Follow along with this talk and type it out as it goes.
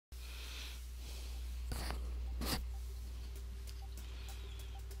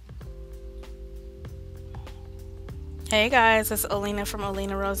Hey guys, it's Olena from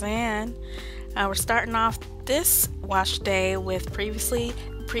Olena Roseanne. We're starting off this wash day with previously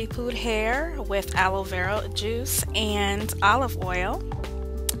pre-pooed hair with aloe vera juice and olive oil.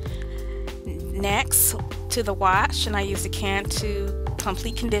 Next to the wash, and I use the Cantu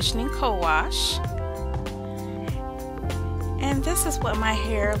Complete Conditioning Co-Wash. And this is what my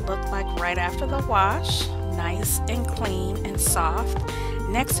hair looked like right after the wash. Nice and clean and soft.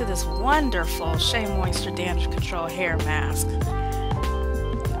 Next to this wonderful Shea Moisture Dandruff Control Hair Mask.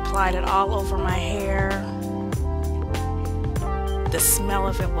 Applied it all over my hair. The smell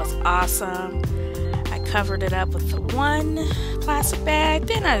of it was awesome. I covered it up with one plastic bag,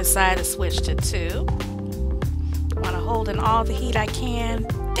 then I decided to switch to two. I want to hold in all the heat I can.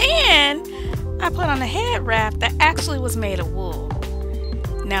 Then I put on a head wrap that actually was made of wool.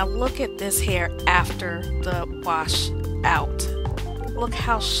 Now look at this hair after the wash out. Look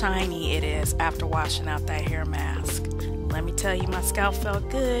how shiny it is after washing out that hair mask. Let me tell you, my scalp felt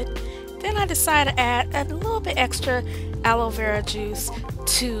good. Then I decided to add a little bit extra aloe vera juice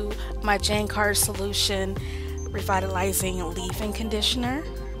to my Jane Carter Solution Revitalizing Leave-In Conditioner.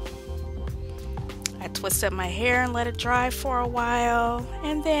 I twisted my hair and let it dry for a while,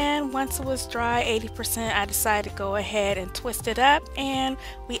 and then once it was dry 80%, I decided to go ahead and twist it up, and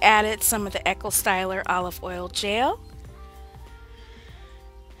we added some of the Eco Styler olive oil gel.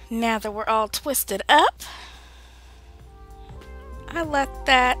 Now that we're all twisted up, I let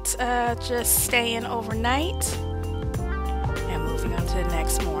that just stay in overnight, and moving on to the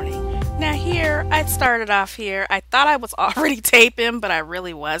next morning. Now here, I started off here. I thought I was already taping, but I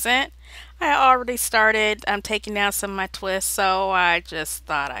really wasn't. I already started taking down some of my twists, so I just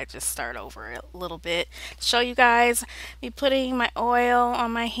thought I'd just start over a little bit. Show you guys me putting my oil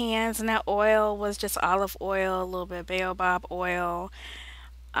on my hands, and that oil was just olive oil, a little bit of baobab oil,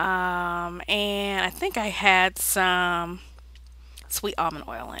 and I think I had some sweet almond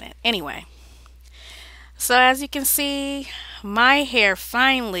oil in it. Anyway, so as you can see, my hair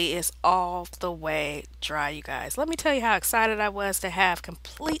finally is all the way dry, you guys. Let me tell you how excited I was to have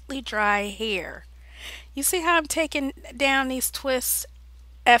completely dry hair. You see how I'm taking down these twists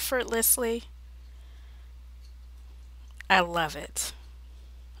effortlessly? I love it.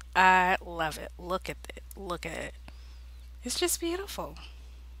 I love it. Look at it. Look at it. It's just beautiful.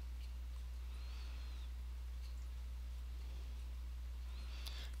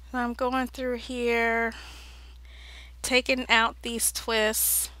 So I'm going through here, taking out these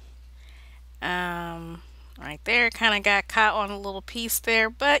twists. Right there, kind of got caught on a little piece there,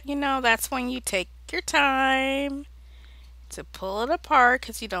 but you know, that's when you take your time to pull it apart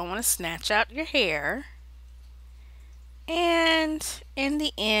because you don't want to snatch out your hair. And in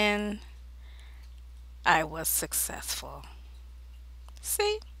the end, I was successful.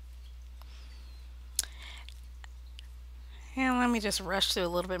 See? And let me just rush through a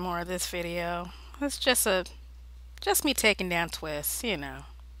little bit more of this video. It's just me taking down twists, you know.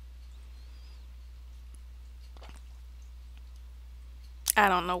 I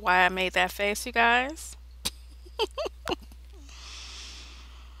don't know why I made that face, you guys.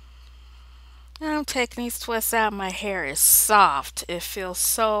 I'm taking these twists out. My hair is soft. It feels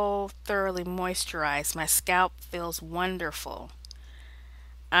so thoroughly moisturized. My scalp feels wonderful.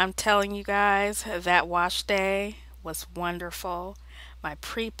 I'm telling you guys, that wash day was wonderful. My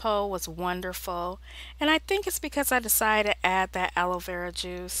pre-poo was wonderful. And I think it's because I decided to add that aloe vera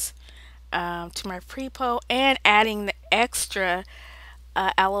juice to my pre-poo and adding the extra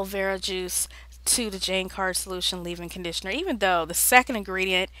aloe vera juice to the Jane Carter Solution Leave-In Conditioner. Even though the second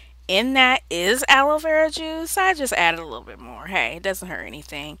ingredient in that is aloe vera juice, I just added a little bit more. Hey, it doesn't hurt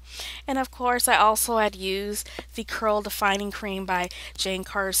anything. And of course, I also had used the Curl Defining Cream by Jane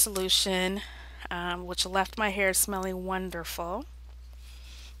Carter Solution, which left my hair smelling wonderful.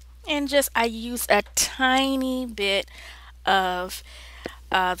 And just I used a tiny bit of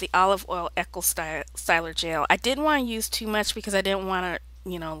the olive oil Eco Styler gel. I didn't want to use too much because I didn't want to,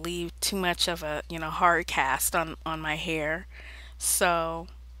 you know, leave too much of a, you know, hard cast on my hair. So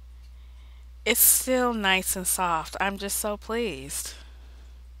it's still nice and soft. I'm just so pleased.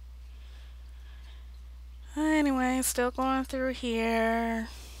 Anyway, still going through here,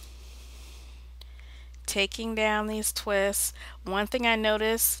 taking down these twists. One thing I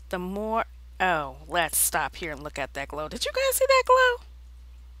noticed, the more, oh, let's stop here and look at that glow. Did you guys see that glow?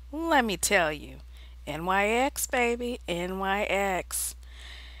 Let me tell you, NYX baby, NYX.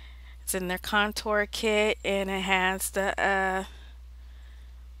 It's in their contour kit, and it has the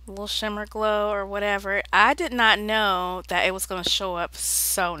little shimmer glow or whatever. I did not know that it was going to show up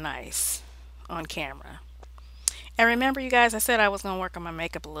so nice on camera. And remember, you guys, I said I was going to work on my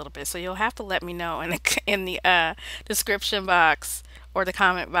makeup a little bit, so you'll have to let me know in the description box or the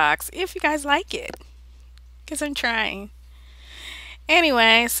comment box if you guys like it, because I'm trying.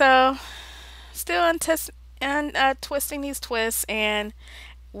 Anyway, so still twisting these twists, and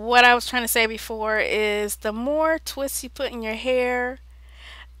what I was trying to say before is the more twists you put in your hair,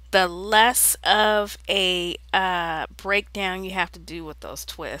 the less of a breakdown you have to do with those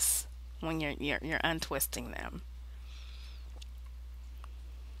twists when you're untwisting them.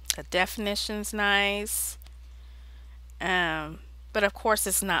 The definition's nice, um, but of course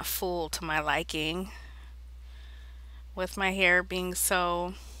it's not full to my liking. With my hair being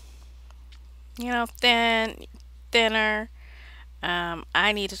so, thinner,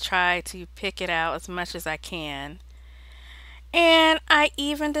 I need to try to pick it out as much as I can. And I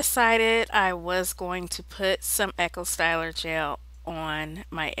even decided I was going to put some Echo Styler gel on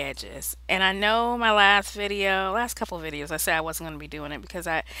my edges. And I know my last couple of videos, I said I wasn't going to be doing it because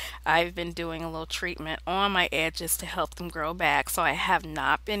I've been doing a little treatment on my edges to help them grow back. So I have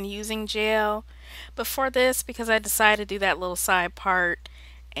not been using gel. But for this, because I decided to do that little side part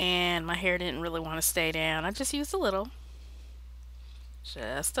and my hair didn't really want to stay down, I just used a little.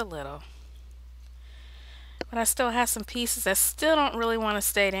 Just a little. But I still have some pieces that still don't really want to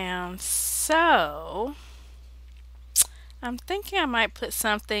stay down. So I'm thinking I might put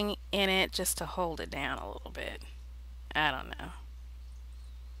something in it just to hold it down a little bit. I don't know.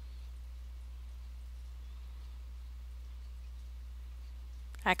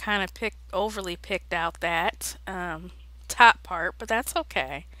 I kind of overly picked out that top part, but that's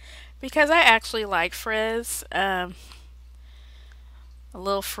okay because I actually like frizz. A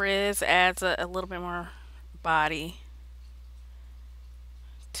little frizz adds a little bit more body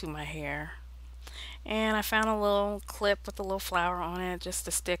to my hair. And I found a little clip with a little flower on it just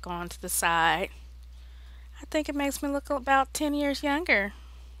to stick on to the side. I think it makes me look about 10 years younger.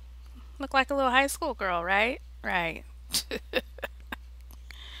 Look like a little high school girl, right? Right.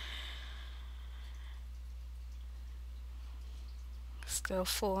 Still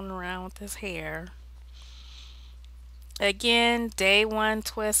fooling around with his hair. Again, day one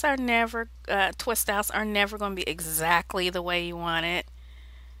twist outs are never going to be exactly the way you want it,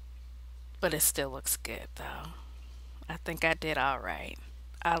 but it still looks good though. I think I did all right.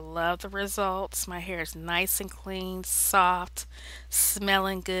 I love the results. My hair is nice and clean, soft,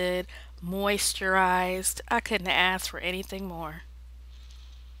 smelling good, moisturized. I couldn't ask for anything more.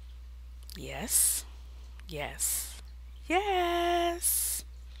 Yes, yes, yes.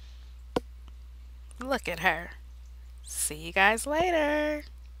 Look at her. See you guys later.